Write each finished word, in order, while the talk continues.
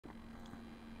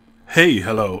Hey,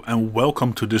 hello, and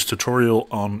welcome to this tutorial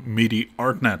on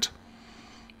MidiArtnet.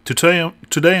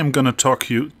 Today I'm going to talk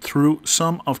you through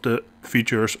some of the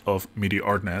features of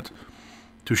MidiArtnet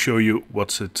to show you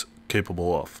what's it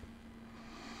capable of.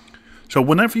 So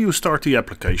whenever you start the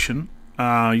application,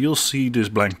 you'll see this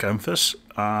blank canvas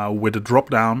with a drop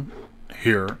down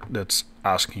here that's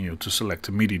asking you to select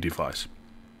a MIDI device.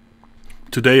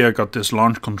 Today I got this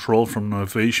launch control from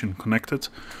Novation connected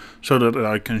so that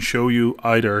I can show you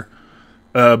either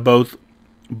both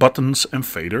buttons and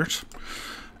faders,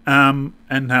 and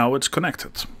now it's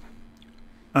connected.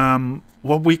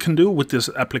 What we can do with this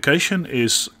application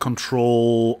is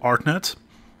control ArtNet,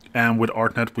 and with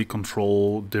ArtNet we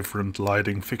control different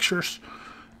lighting fixtures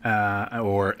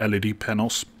or LED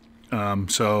panels.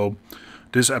 So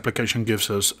this application gives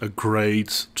us a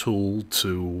great tool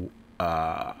to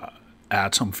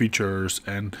add some features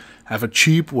and have a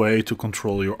cheap way to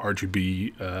control your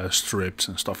RGB strips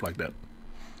and stuff like that.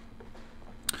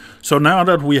 So now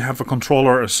that we have a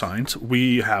controller assigned,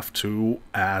 we have to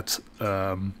add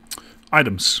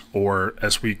items, or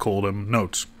as we call them,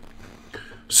 nodes.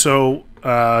 So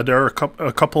there are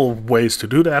a couple of ways to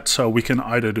do that. So we can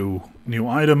either do new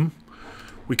item,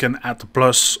 we can add the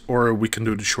plus, or we can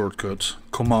do the shortcut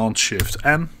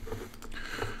Command-Shift-N,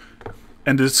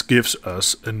 and this gives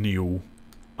us a new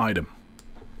item.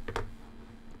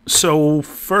 So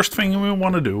first thing we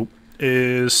want to do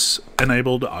is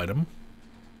enable the item.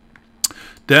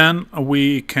 Then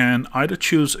we can either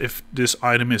choose if this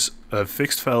item is a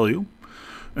fixed value,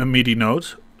 a MIDI node,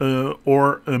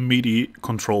 or a MIDI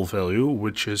control value,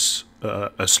 which is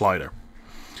a slider.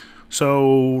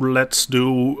 So let's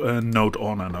do a node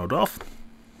on and node off,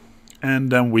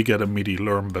 and then we get a MIDI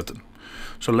learn button.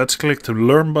 So let's click the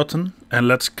learn button and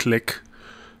let's click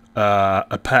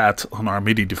a pad on our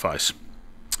MIDI device.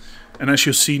 And as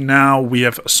you see now, we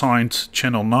have assigned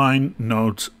channel 9,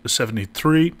 node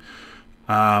 73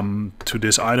 to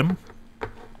this item,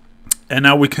 and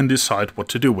now we can decide what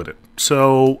to do with it.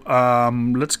 So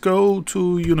let's go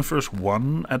to universe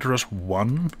 1, address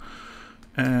 1,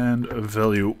 and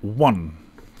value 1.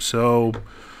 So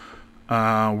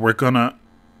we're gonna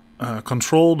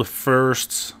control the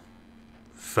first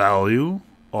value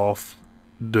of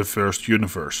the first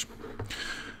universe.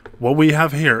 What we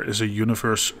have here is a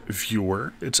universe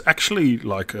viewer. It's actually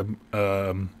like a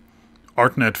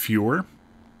ArtNet viewer,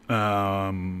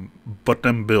 but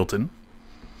then built in.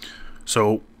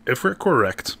 So if we're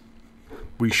correct,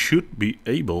 we should be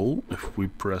able, if we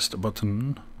press the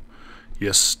button,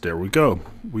 yes, there we go,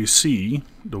 we see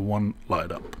the one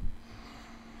light up,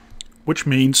 which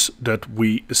means that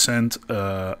we send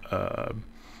a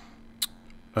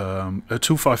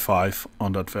 255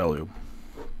 on that value,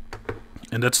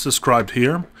 and that's described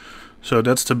here. So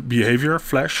that's the behavior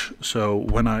flash. So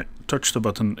when I touch the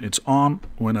button, it's on.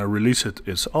 When I release it,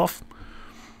 it's off.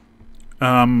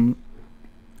 And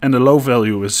the low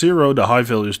value is 0. The high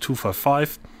value is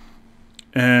 255.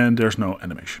 And there's no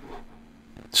animation.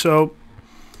 So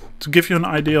to give you an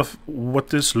idea of what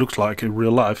this looks like in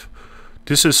real life,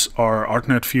 this is our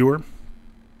ArtNet viewer.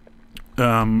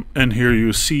 And here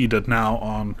you see that now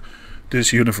on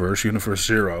this universe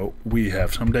 0, we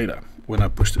have some data when I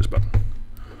push this button.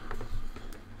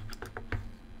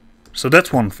 So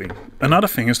that's one thing. Another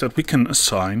thing is that we can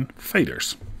assign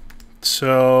faders.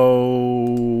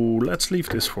 So let's leave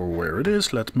this for where it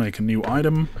is. Let's make a new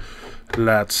item.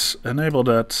 Let's enable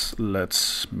that.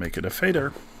 Let's make it a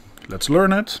fader. Let's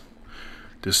learn it.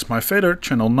 This is my fader,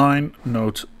 channel 9,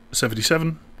 node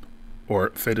 77, or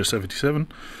fader 77.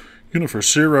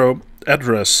 Universe 0,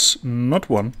 address not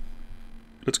 1.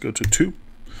 Let's go to 2.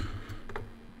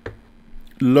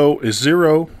 Low is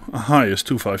 0, high is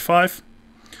 255.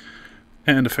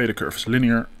 And the fader curve is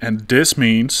linear, and this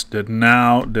means that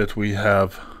now that we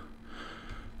have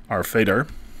our fader,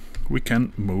 we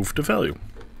can move the value,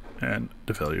 and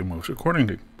the value moves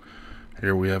accordingly.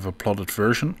 Here we have a plotted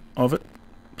version of it,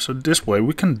 so this way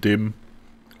we can dim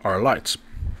our lights.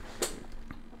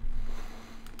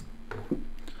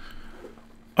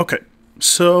 Okay,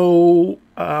 so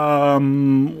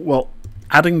well,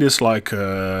 adding this like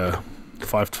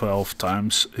 512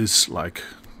 times is like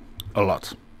a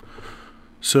lot.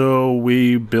 So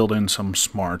we build in some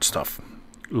smart stuff,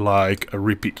 like a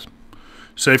repeat.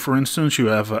 Say for instance you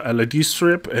have a LED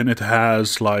strip and it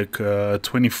has like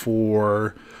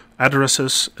 24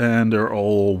 addresses and they're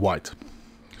all white.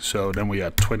 So then we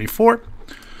add 24.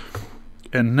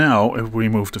 And now if we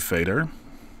move the fader,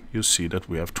 you see that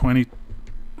we have 20.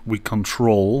 We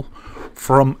control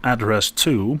from address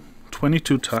 2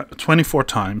 24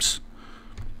 times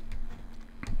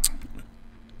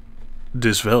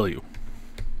this value.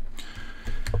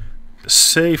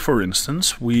 say for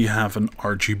instance we have an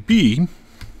RGB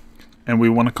and we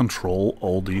want to control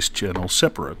all these channels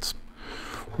separate.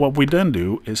 What we then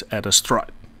do is add a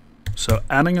stride. So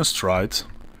adding a stride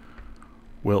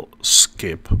will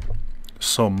skip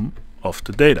some of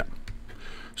the data.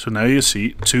 So now you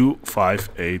see 2, 5,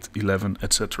 8, 11,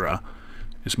 etc.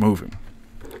 is moving.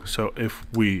 So if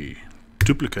we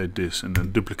duplicate this and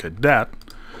then duplicate that,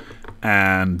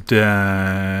 and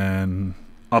then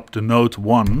up the node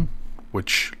 1,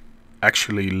 which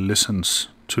actually listens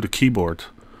to the keyboard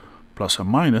plus and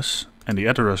minus, and the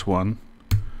address 1,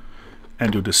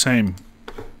 and do the same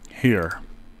here,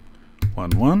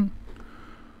 1, 1,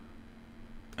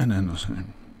 and then the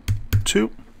same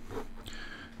 2.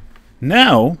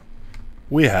 Now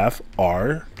we have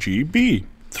RGB,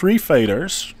 3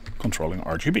 faders controlling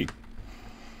RGB.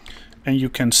 And you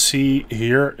can see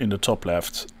here in the top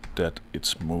left that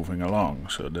it's moving along,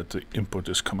 so that the input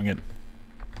is coming in.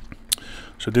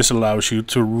 So this allows you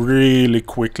to really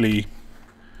quickly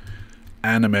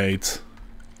animate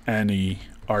any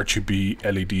RGB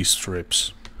LED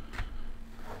strips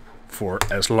for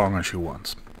as long as you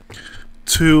want.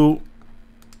 To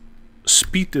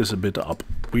speed this a bit up,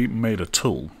 we made a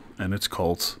tool, and it's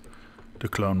called the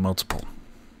Clone Multiple.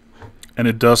 And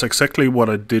it does exactly what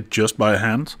I did just by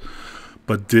hand,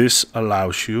 but this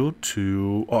allows you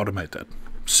to automate that.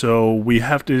 So we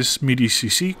have this MIDI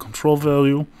CC control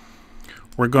value.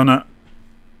 We're gonna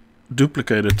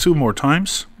duplicate it 2 more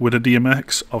times with a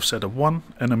DMX offset of 1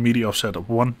 and a MIDI offset of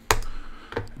 1.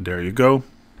 And there you go,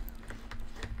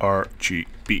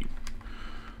 RGB.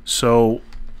 So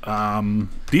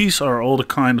these are all the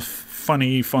kind of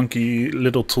funny, funky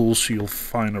little tools you'll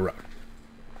find around.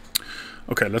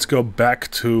 Okay, let's go back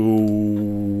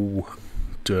to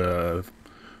the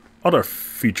other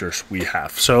features we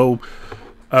have. So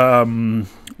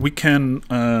we can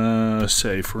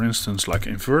say, for instance, like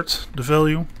invert the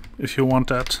value if you want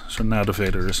that. So now the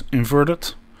fader is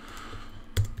inverted.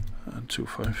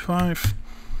 255.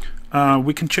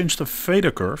 We can change the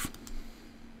fader curve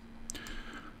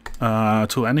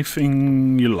to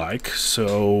anything you like.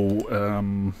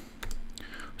 So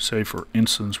say for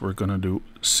instance we're gonna do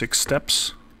 6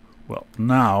 steps. Well,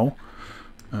 now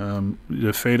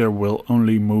the fader will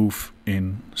only move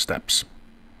in steps.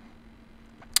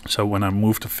 So when I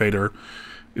move the fader,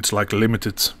 it's like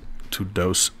limited to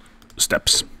those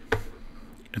steps.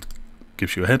 It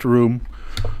gives you headroom.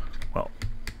 Well,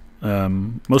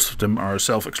 most of them are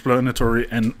self-explanatory,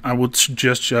 and I would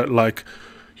suggest you, like,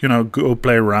 you know, go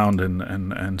play around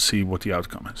and see what the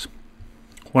outcome is.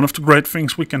 One of the great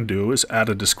things we can do is add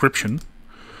a description,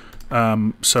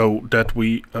 so that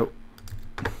we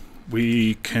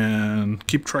can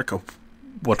keep track of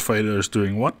what fader is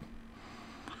doing what.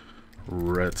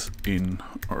 Red in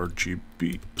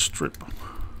RGB strip.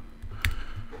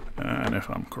 And if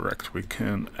I'm correct, we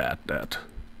can add that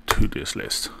to this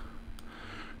list.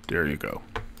 There you go.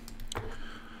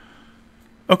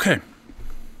 Okay.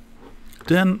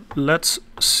 Then let's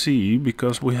see,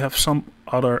 because we have some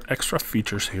other extra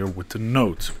features here with the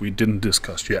nodes we didn't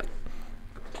discuss yet.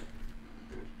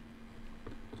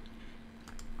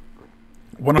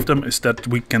 One of them is that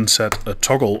we can set a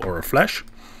toggle or a flash.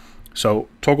 So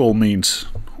toggle means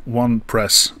one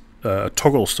press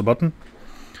toggles the button.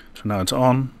 So now it's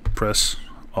on, press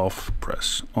off,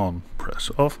 press on,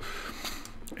 press off.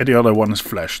 And the other one is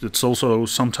flash. It's also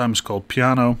sometimes called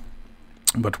piano,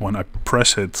 but when I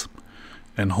press it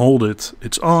and hold it,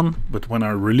 it's on, but when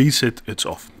I release it, it's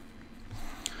off.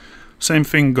 Same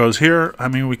thing goes here. I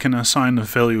mean, we can assign a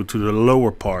value to the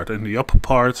lower part and the upper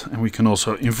part, and we can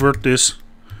also invert this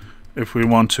if we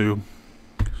want to.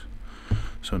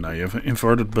 So now you have an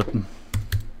inverted button.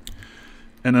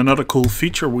 And another cool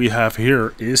feature we have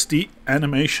here is the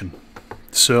animation.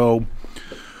 So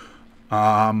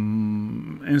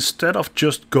instead of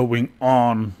just going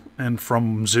on and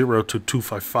from 0 to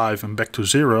 255 and back to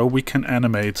 0, we can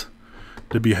animate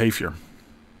the behavior.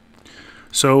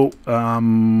 So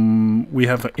we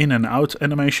have an in and out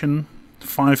animation,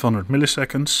 500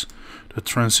 milliseconds. The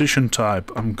transition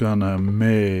type I'm gonna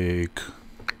make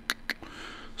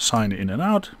sine in and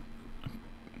out,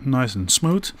 nice and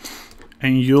smooth.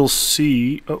 And you'll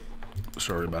see, oh,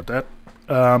 sorry about that,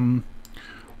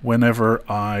 whenever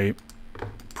I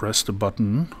press the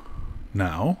button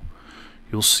now,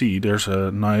 you'll see there's a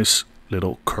nice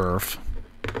little curve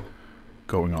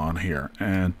going on here.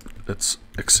 And let's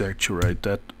exaggerate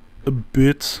that a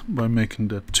bit by making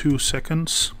that 2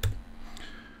 seconds.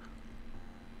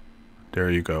 There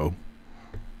you go.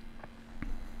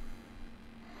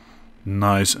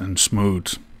 Nice and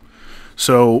smooth.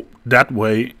 So that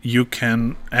way you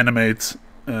can animate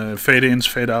fade ins,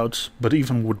 fade outs, but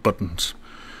even with buttons.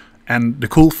 And the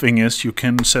cool thing is you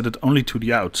can set it only to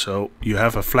the out, so you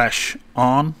have a flash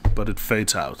on, but it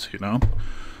fades out, you know.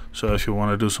 So if you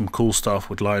want to do some cool stuff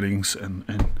with lightings and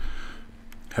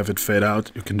have it fade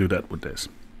out, you can do that with this.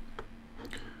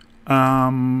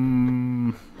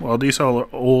 Well, these are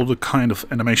all the kind of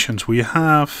animations we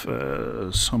have.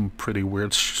 Some pretty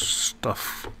weird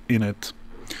stuff in it.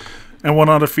 And one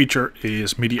other feature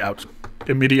is MIDI out.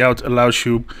 And MIDI out allows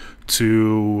you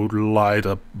to light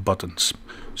up buttons.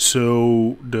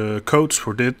 So the codes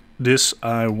for this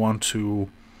I want to...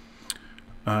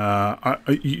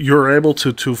 you're able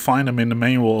to find them in the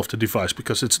manual of the device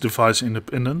because it's device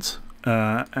independent.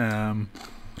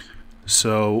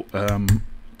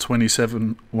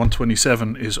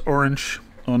 127 is orange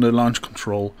on the launch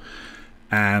control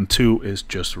and 2 is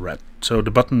just red. So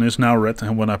the button is now red,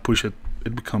 and when I push it,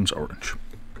 it becomes orange.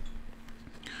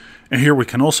 And here we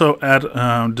can also add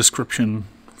a description,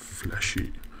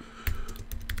 flashy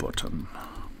button.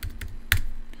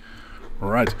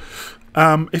 Alright,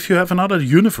 if you have another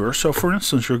universe, so for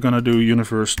instance you're gonna do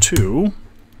universe 2,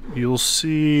 you'll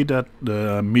see that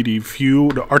the MIDI view,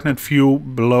 the ArtNet view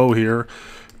below here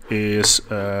is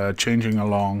changing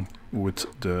along with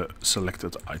the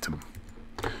selected item.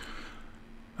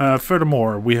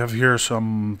 Furthermore, we have here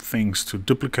some things to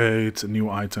duplicate, new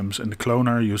items in the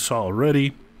cloner you saw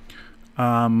already.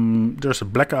 There's a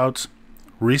blackout,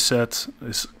 reset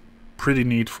is pretty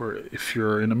neat for if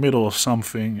you're in the middle of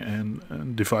something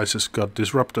and devices got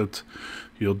disrupted.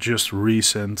 You'll just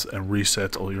resend and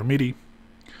reset all your MIDI.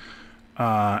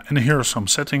 And here are some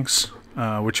settings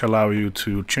which allow you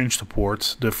to change the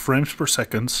port, the frames per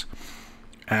second,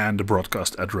 and the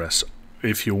broadcast address.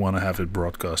 If you want to have it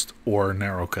broadcast or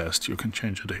narrowcast, you can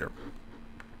change it here.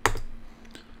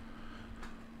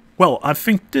 Well, I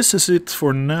think this is it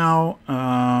for now.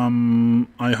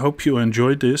 I hope you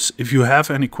enjoyed this. If you have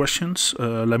any questions,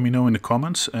 let me know in the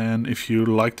comments. And if you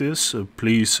like this,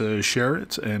 please share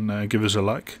it and give us a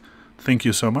like. Thank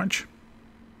you so much.